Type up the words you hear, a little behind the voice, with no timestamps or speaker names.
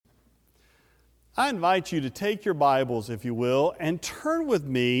I invite you to take your Bibles, if you will, and turn with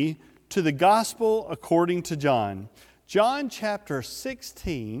me to the Gospel according to John. John chapter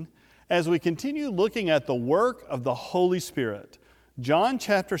 16, as we continue looking at the work of the Holy Spirit. John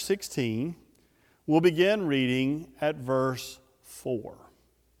chapter 16, we'll begin reading at verse 4,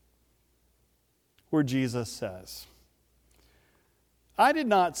 where Jesus says, I did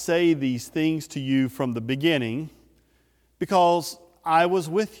not say these things to you from the beginning because I was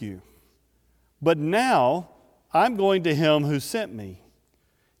with you. But now I'm going to him who sent me.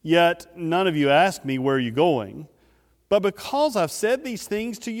 Yet none of you ask me, where are you going? But because I've said these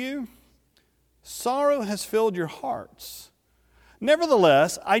things to you, sorrow has filled your hearts.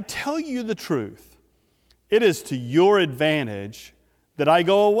 Nevertheless, I tell you the truth. It is to your advantage that I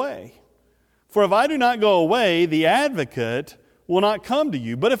go away. For if I do not go away, the advocate will not come to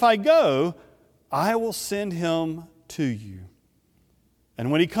you. But if I go, I will send him to you. And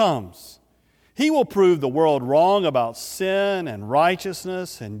when he comes, he will prove the world wrong about sin and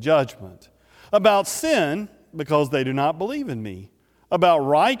righteousness and judgment. About sin, because they do not believe in me. About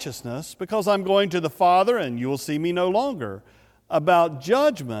righteousness, because I'm going to the Father and you will see me no longer. About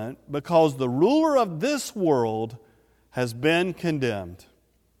judgment, because the ruler of this world has been condemned.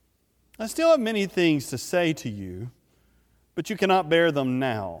 I still have many things to say to you, but you cannot bear them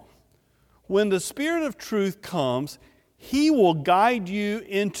now. When the Spirit of truth comes, He will guide you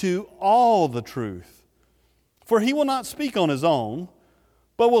into all the truth. For He will not speak on His own,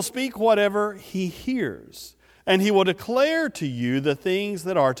 but will speak whatever He hears, and He will declare to you the things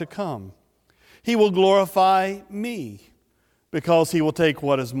that are to come. He will glorify me, because He will take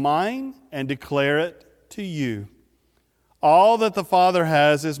what is mine and declare it to you. All that the Father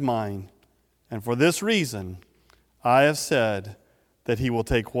has is mine, and for this reason I have said that He will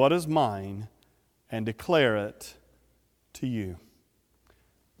take what is mine and declare it to you.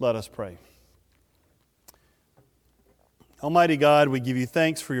 Let us pray. Almighty God, we give you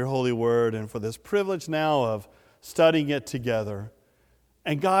thanks for your holy word and for this privilege now of studying it together.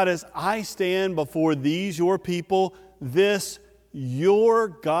 And God, as I stand before these, your people, this, your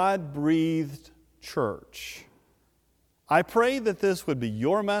God-breathed church, I pray that this would be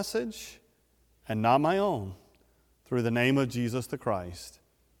your message and not my own. Through the name of Jesus the Christ,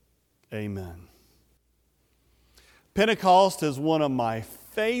 amen. Pentecost is one of my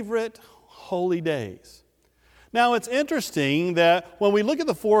favorite holy days. Now, it's interesting that when we look at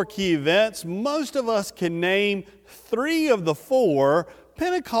the four key events, most of us can name three of the four.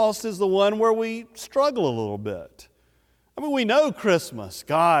 Pentecost is the one where we struggle a little bit. I mean, we know Christmas.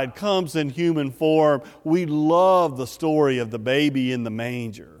 God comes in human form. We love the story of the baby in the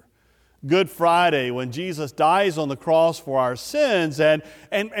manger. Good Friday, when Jesus dies on the cross for our sins and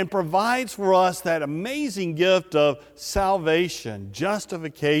provides for us that amazing gift of salvation,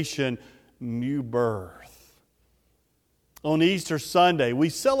 justification, new birth. On Easter Sunday, we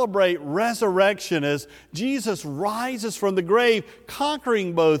celebrate resurrection as Jesus rises from the grave,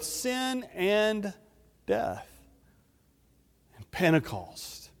 conquering both sin and death. And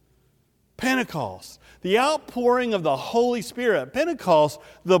Pentecost, the outpouring of the Holy Spirit. Pentecost,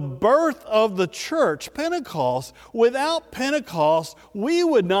 the birth of the church. Pentecost, without Pentecost, we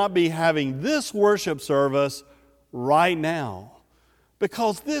would not be having this worship service right now.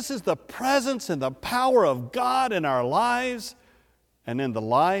 Because this is the presence and the power of God in our lives and in the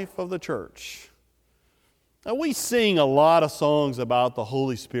life of the church. Now, we sing a lot of songs about the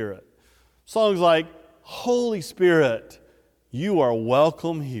Holy Spirit. Songs like, Holy Spirit, you are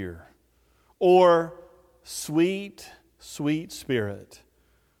welcome here. Or, Sweet, sweet Spirit.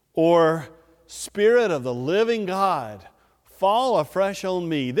 Or, Spirit of the living God, fall afresh on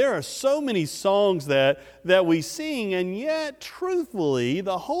me. There are so many songs that we sing, and yet, truthfully,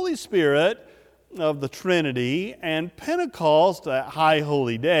 the Holy Spirit of the Trinity and Pentecost, that high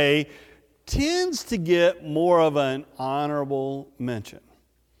holy day, tends to get more of an honorable mention.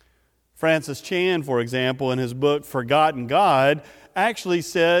 Francis Chan, for example, in his book, Forgotten God, actually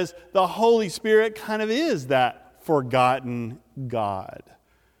says the Holy Spirit kind of is that forgotten God.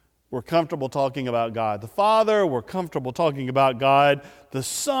 We're comfortable talking about God the Father. We're comfortable talking about God the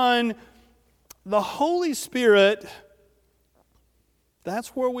Son. The Holy Spirit, that's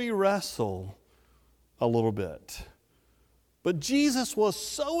where we wrestle a little bit. But Jesus was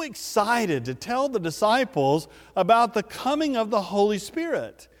so excited to tell the disciples about the coming of the Holy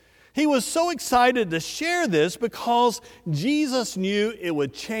Spirit. He was so excited to share this because Jesus knew it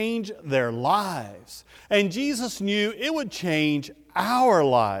would change their lives. And Jesus knew it would change our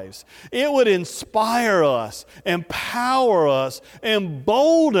lives. It would inspire us, empower us,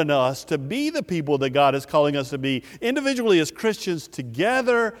 embolden us to be the people that God is calling us to be, individually as Christians,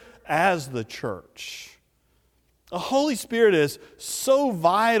 together as the church. The Holy Spirit is so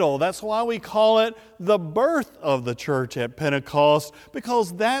vital. That's why we call it the birth of the church at Pentecost,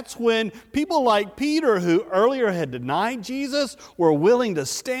 because that's when people like Peter, who earlier had denied Jesus, were willing to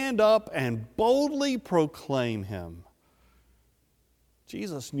stand up and boldly proclaim Him.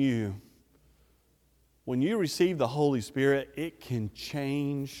 Jesus knew when you receive the Holy Spirit, it can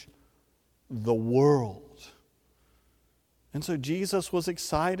change the world. And so Jesus was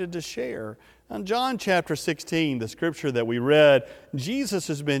excited to share. In John chapter 16, the scripture that we read, Jesus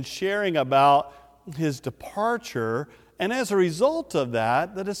has been sharing about His departure, and as a result of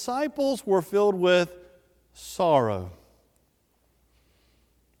that, the disciples were filled with sorrow.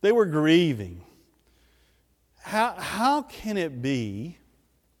 They were grieving. How can it be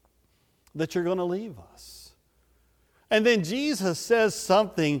that you're going to leave us? And then Jesus says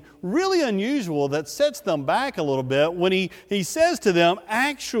something really unusual that sets them back a little bit when he says to them,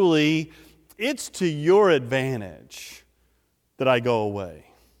 actually, it's to your advantage that I go away.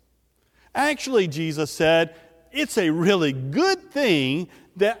 Actually, Jesus said, it's a really good thing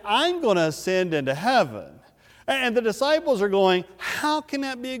that I'm going to ascend into heaven. And the disciples are going, how can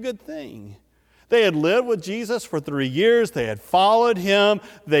that be a good thing? They had lived with Jesus for 3 years. They had followed Him.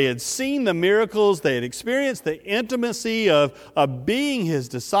 They had seen the miracles. They had experienced the intimacy of being His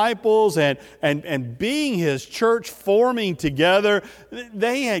disciples and being His church forming together.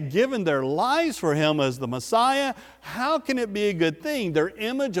 They had given their lives for Him as the Messiah. How can it be a good thing? Their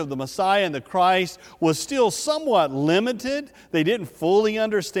image of the Messiah and the Christ was still somewhat limited. They didn't fully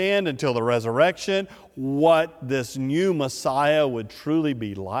understand until the resurrection what this new Messiah would truly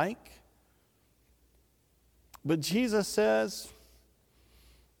be like. But Jesus says,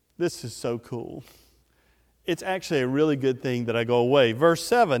 this is so cool. It's actually a really good thing that I go away. Verse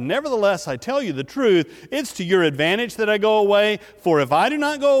 7, nevertheless, I tell you the truth, it's to your advantage that I go away, for if I do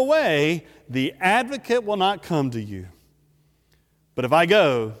not go away, the advocate will not come to you. But if I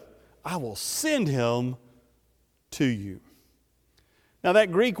go, I will send him to you. Now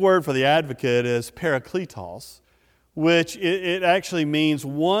that Greek word for the advocate is parakletos, which it actually means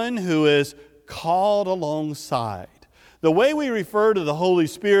one who is called alongside. The way we refer to the Holy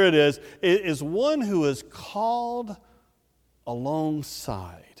Spirit is one who is called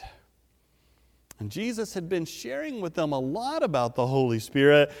alongside. And Jesus had been sharing with them a lot about the Holy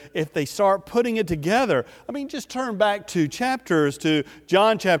Spirit if they start putting it together. I mean, just turn back 2 chapters to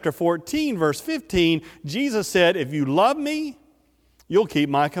John chapter 14, verse 15. Jesus said, if you love me, you'll keep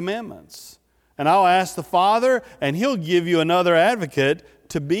my commandments. And I'll ask the Father, and He'll give you another advocate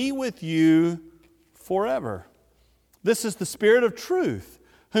to be with you forever. This is the Spirit of truth,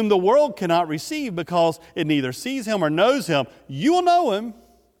 whom the world cannot receive because it neither sees Him or knows Him. You will know Him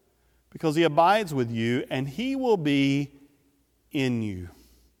because He abides with you, and He will be in you.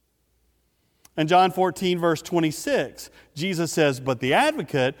 In John 14, verse 26, Jesus says, but the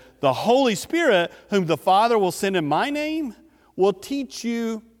advocate, the Holy Spirit, whom the Father will send in my name, will teach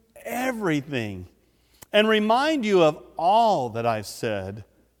you everything and remind you of all that I've said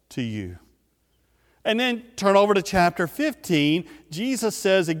to you. And then turn over to chapter 15. Jesus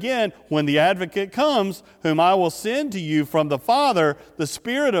says again, when the advocate comes, whom I will send to you from the Father, the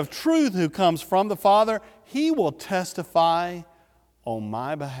Spirit of truth who comes from the Father, He will testify on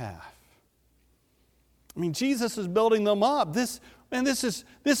my behalf. I mean, Jesus is building them up. This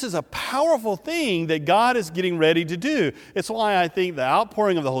is a powerful thing that God is getting ready to do. It's why I think the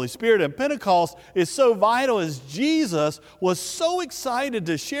outpouring of the Holy Spirit at Pentecost is so vital, as Jesus was so excited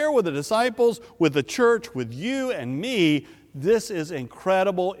to share with the disciples, with the church, with you and me. This is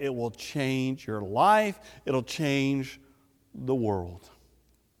incredible. It will change your life. It'll change the world.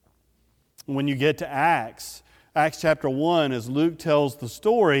 When you get to Acts chapter 1, as Luke tells the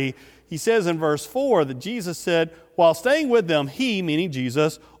story, he says in verse 4 that Jesus said, while staying with them, He, meaning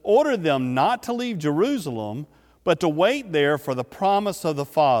Jesus, ordered them not to leave Jerusalem, but to wait there for the promise of the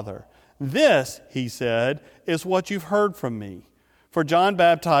Father. This, He said, is what you've heard from me. For John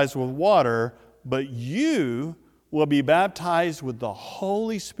baptized with water, but you will be baptized with the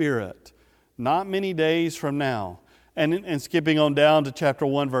Holy Spirit not many days from now. And skipping on down to chapter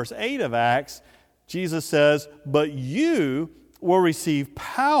 1, verse 8 of Acts, Jesus says, but you will receive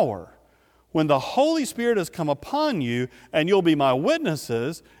power when the Holy Spirit has come upon you, and you'll be my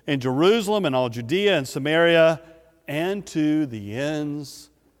witnesses in Jerusalem and all Judea and Samaria and to the ends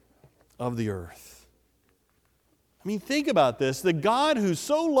of the earth. I mean, think about this. The God who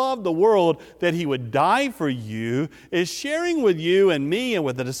so loved the world that He would die for you is sharing with you and me and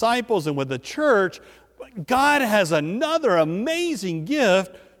with the disciples and with the church. God has another amazing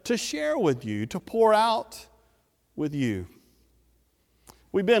gift to share with you, to pour out with you.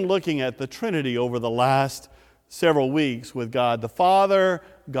 We've been looking at the Trinity over the last several weeks with God the Father,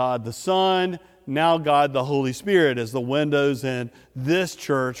 God the Son, now God the Holy Spirit, as the windows in this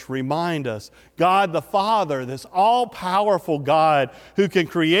church remind us. God the Father, this all-powerful God who can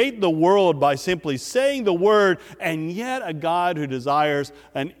create the world by simply saying the word, and yet a God who desires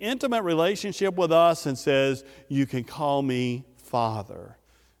an intimate relationship with us and says, "You can call me Father."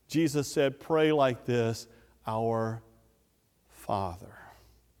 Jesus said, "Pray like this, our Father."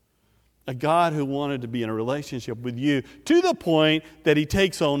 A God who wanted to be in a relationship with you to the point that He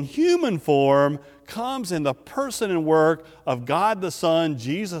takes on human form, comes in the person and work of God the Son,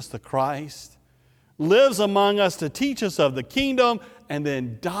 Jesus the Christ, lives among us to teach us of the kingdom, and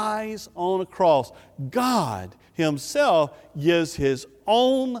then dies on a cross. God Himself gives His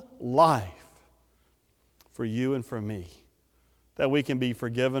own life for you and for me, that we can be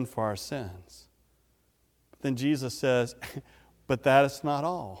forgiven for our sins. But then Jesus says, but that is not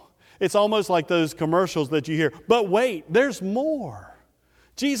all. It's almost like those commercials that you hear. But wait, there's more.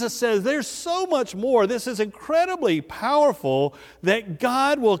 Jesus says there's so much more. This is incredibly powerful that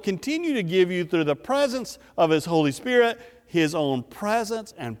God will continue to give you through the presence of His Holy Spirit, His own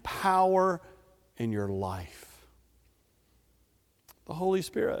presence and power in your life. The Holy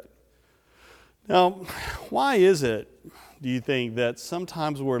Spirit. Now, why is it, do you think, that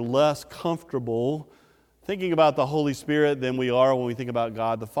sometimes we're less comfortable thinking about the Holy Spirit than we are when we think about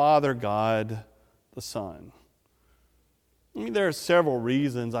God the Father, God the Son? I mean, there are several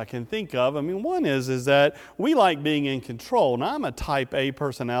reasons I can think of. I mean, one is that we like being in control. Now, I'm a type A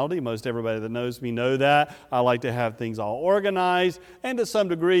personality. Most everybody that knows me know that. I like to have things all organized. And to some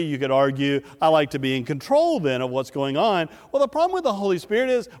degree, you could argue, I like to be in control then of what's going on. Well, the problem with the Holy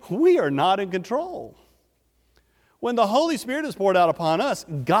Spirit is we are not in control. When the Holy Spirit is poured out upon us,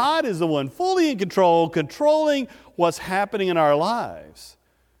 God is the one fully in control, controlling what's happening in our lives.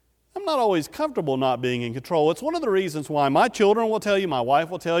 I'm not always comfortable not being in control. It's one of the reasons why my children will tell you, my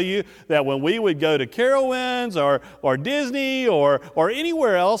wife will tell you, that when we would go to Carowinds or Disney or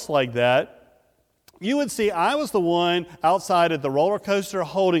anywhere else like that, you would see I was the one outside at the roller coaster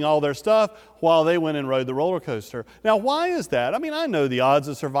holding all their stuff while they went and rode the roller coaster. Now, why is that? I mean, I know the odds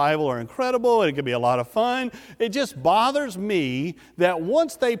of survival are incredible and it can be a lot of fun. It just bothers me that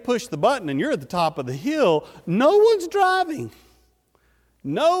once they push the button and you're at the top of the hill, no one's driving.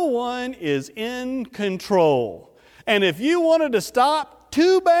 No one is in control. And if you wanted to stop,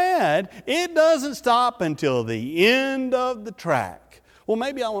 too bad. It doesn't stop until the end of the track. Well,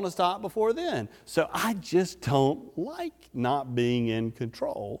 maybe I want to stop before then. So I just don't like not being in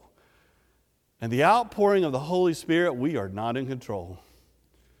control. And the outpouring of the Holy Spirit, we are not in control.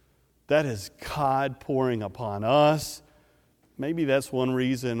 That is God pouring upon us. Maybe that's one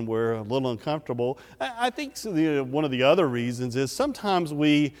reason we're a little uncomfortable. I think one of the other reasons is sometimes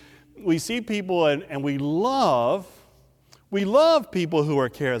we see people and we love people who are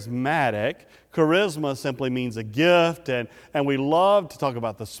charismatic. Charisma simply means a gift, and we love to talk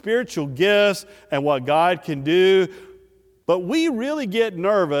about the spiritual gifts and what God can do. But we really get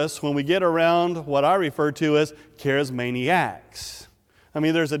nervous when we get around what I refer to as charismaniacs. I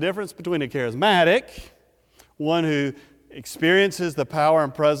mean, there's a difference between a charismatic, one who experiences the power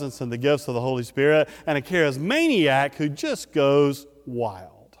and presence and the gifts of the Holy Spirit, and a charismaniac who just goes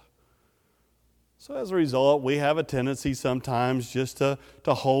wild. So as a result, we have a tendency sometimes just to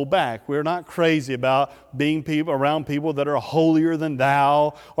hold back. We're not crazy about being around people that are holier than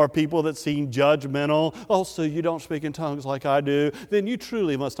thou, or people that seem judgmental. Oh, so you don't speak in tongues like I do? Then you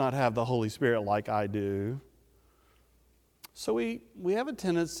truly must not have the Holy Spirit like I do. So we have a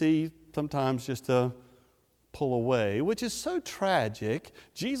tendency sometimes just to pull away, which is so tragic.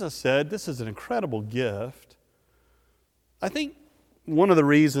 Jesus said this is an incredible gift. I think one of the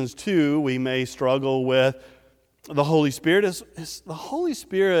reasons, too, we may struggle with the Holy Spirit is the Holy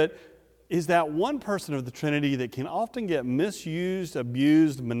Spirit is that one person of the Trinity that can often get misused,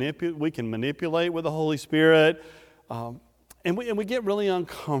 abused, we can manipulate with the Holy Spirit, and we get really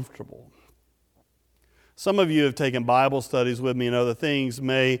uncomfortable. Some of you have taken Bible studies with me and other things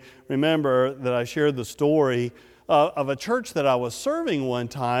may remember that I shared the story of a church that I was serving one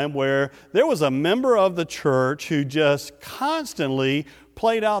time where there was a member of the church who just constantly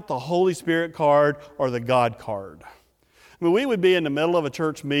played out the Holy Spirit card or the God card. I mean, we would be in the middle of a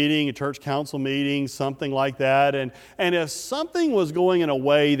church meeting, a church council meeting, something like that, and if something was going in a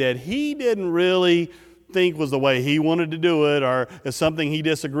way that he didn't really think was the way he wanted to do it, or is something he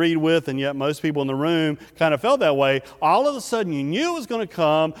disagreed with, and yet most people in the room kind of felt that way, all of a sudden you knew it was going to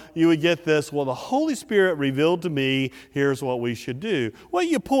come, you would get this, well, the Holy Spirit revealed to me, here's what we should do. Well,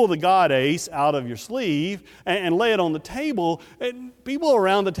 you pull the God ace out of your sleeve and lay it on the table, and people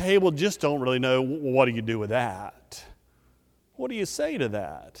around the table just don't really know, what do you do with that? What do you say to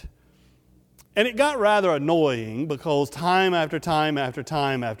that? And it got rather annoying because time after time after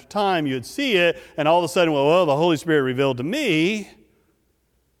time after time you'd see it, and all of a sudden, well, the Holy Spirit revealed to me.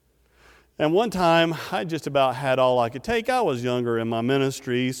 And one time, I just about had all I could take. I was younger in my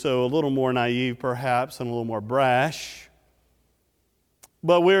ministry, so a little more naive perhaps and a little more brash.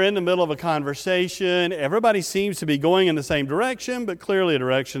 But we're in the middle of a conversation. Everybody seems to be going in the same direction, but clearly a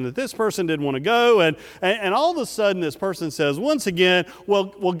direction that this person didn't want to go. And all of a sudden, this person says, once again, well,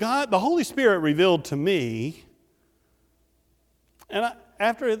 God, the Holy Spirit revealed to me. And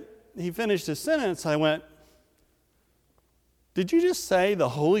after he finished his sentence, I went, did you just say the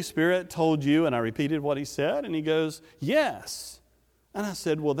Holy Spirit told you? And I repeated what he said. And he goes, yes. And I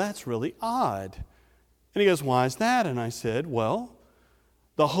said, well, that's really odd. And he goes, why is that? And I said, well,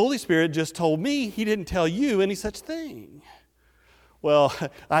 the Holy Spirit just told me he didn't tell you any such thing. Well,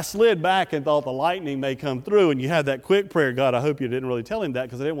 I slid back and thought the lightning may come through, and you had that quick prayer, God, I hope you didn't really tell him that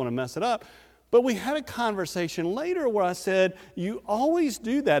because I didn't want to mess it up. But we had a conversation later where I said, you always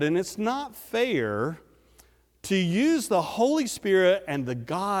do that, and it's not fair to use the Holy Spirit and the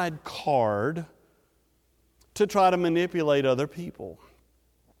God card to try to manipulate other people.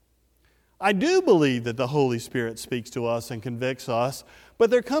 I do believe that the Holy Spirit speaks to us and convicts us, but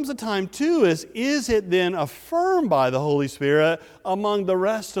there comes a time too, is it then affirmed by the Holy Spirit among the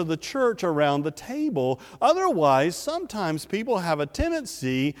rest of the church around the table? Otherwise, sometimes people have a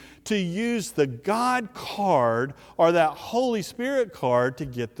tendency to use the God card or that Holy Spirit card to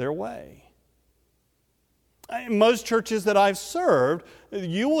get their way. In most churches that I've served,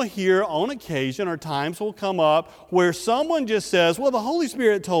 you will hear on occasion or times will come up where someone just says, well, the Holy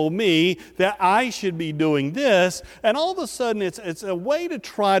Spirit told me that I should be doing this, and all of a sudden it's a way to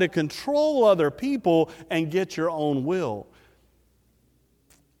try to control other people and get your own will.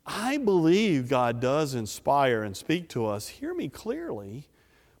 I believe God does inspire and speak to us. Hear me clearly.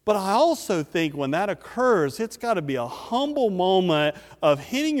 But I also think when that occurs, it's got to be a humble moment of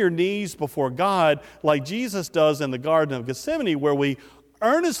hitting your knees before God like Jesus does in the Garden of Gethsemane, where we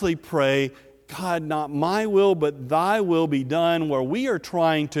earnestly pray, God, not my will, but thy will be done, where we are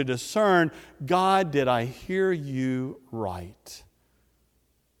trying to discern, God, did I hear you right?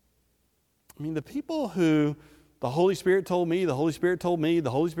 I mean, the people who the Holy Spirit told me, the Holy Spirit told me,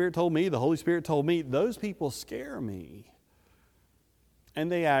 the Holy Spirit told me, the Holy Spirit told me, those people scare me. And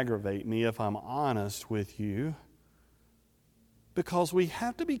they aggravate me, if I'm honest with you, because we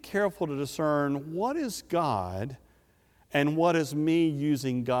have to be careful to discern what is God and what is me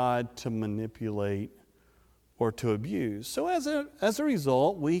using God to manipulate or to abuse. So as a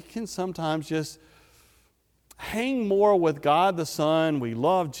result, we can sometimes just hang more with God the Son. We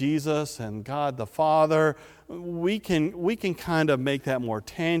love Jesus and God the Father. We can kind of make that more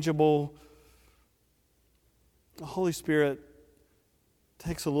tangible. The Holy Spirit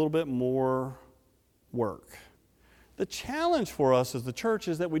takes a little bit more work. The challenge for us as the church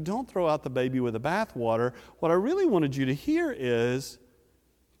is that we don't throw out the baby with the bathwater. What I really wanted you to hear is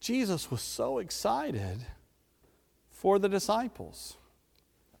Jesus was so excited for the disciples.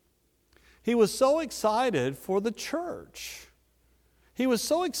 He was so excited for the church. He was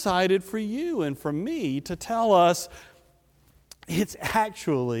so excited for you and for me to tell us it's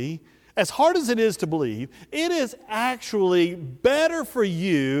actually, as hard as it is to believe, it is actually better for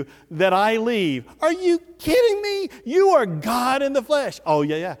you that I leave. Are you kidding me? You are God in the flesh. Oh,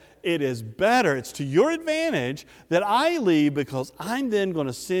 yeah. It is better. It's to your advantage that I leave, because I'm then going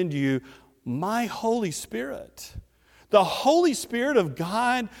to send you my Holy Spirit. The Holy Spirit of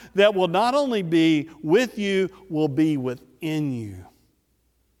God that will not only be with you, will be within you.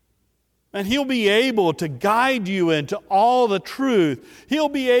 And He'll be able to guide you into all the truth. He'll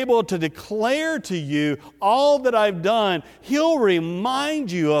be able to declare to you all that I've done. He'll remind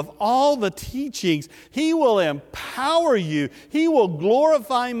you of all the teachings. He will empower you. He will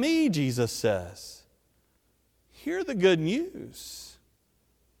glorify me, Jesus says. Hear the good news.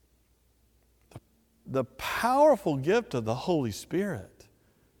 The powerful gift of the Holy Spirit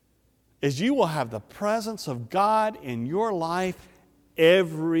is you will have the presence of God in your life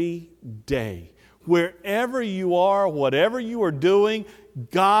every day. Wherever you are, whatever you are doing,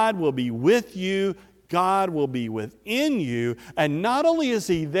 God will be with you. God will be within you. And not only is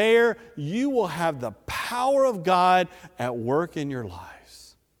He there, you will have the power of God at work in your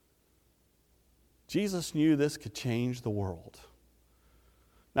lives. Jesus knew this could change the world.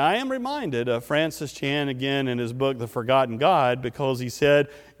 Now, I am reminded of Francis Chan again in his book, The Forgotten God, because he said,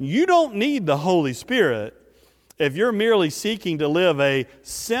 you don't need the Holy Spirit if you're merely seeking to live a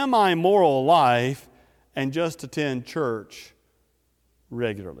semi-moral life and just attend church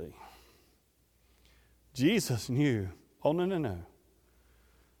regularly. Jesus knew, oh, no.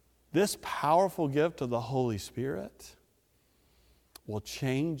 This powerful gift of the Holy Spirit will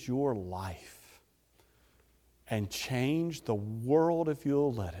change your life and change the world if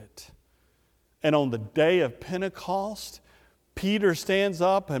you'll let it. And on the day of Pentecost, Peter stands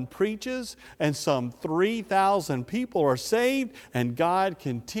up and preaches, and some 3,000 people are saved, and God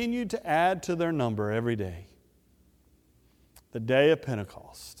continued to add to their number every day. The day of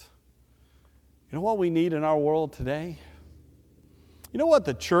Pentecost. You know what we need in our world today? You know what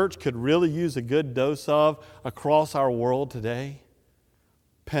the church could really use a good dose of across our world today?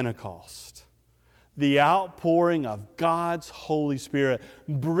 Pentecost. The outpouring of God's Holy Spirit.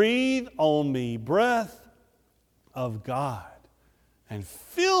 Breathe on me, breath of God, and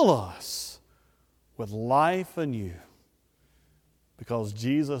fill us with life anew. Because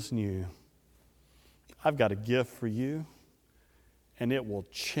Jesus knew, I've got a gift for you, and it will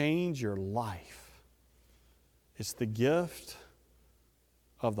change your life. It's the gift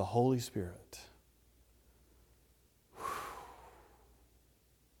of the Holy Spirit.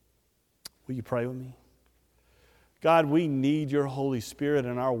 Will you pray with me? God, we need your Holy Spirit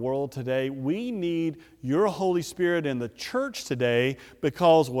in our world today. We need your Holy Spirit in the church today,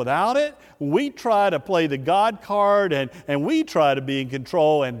 because without it, we try to play the God card and we try to be in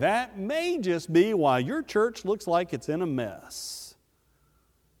control, and that may just be why your church looks like it's in a mess.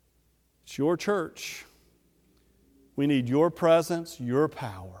 It's your church. We need your presence, your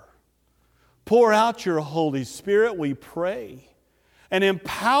power. Pour out your Holy Spirit, we pray. And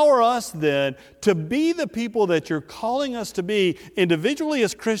empower us then to be the people that you're calling us to be, individually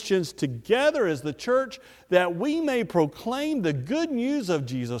as Christians, together as the church, that we may proclaim the good news of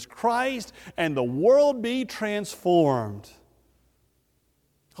Jesus Christ and the world be transformed.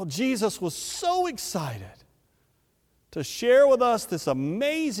 Oh, Jesus was so excited to share with us this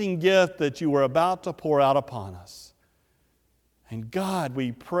amazing gift that you were about to pour out upon us. And God,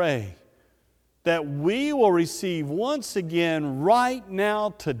 we pray that we will receive once again, right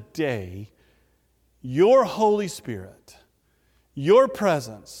now, today, your Holy Spirit, your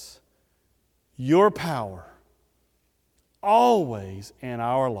presence, your power, always in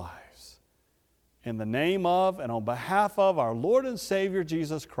our lives. In the name of and on behalf of our Lord and Savior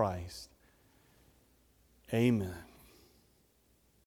Jesus Christ, amen.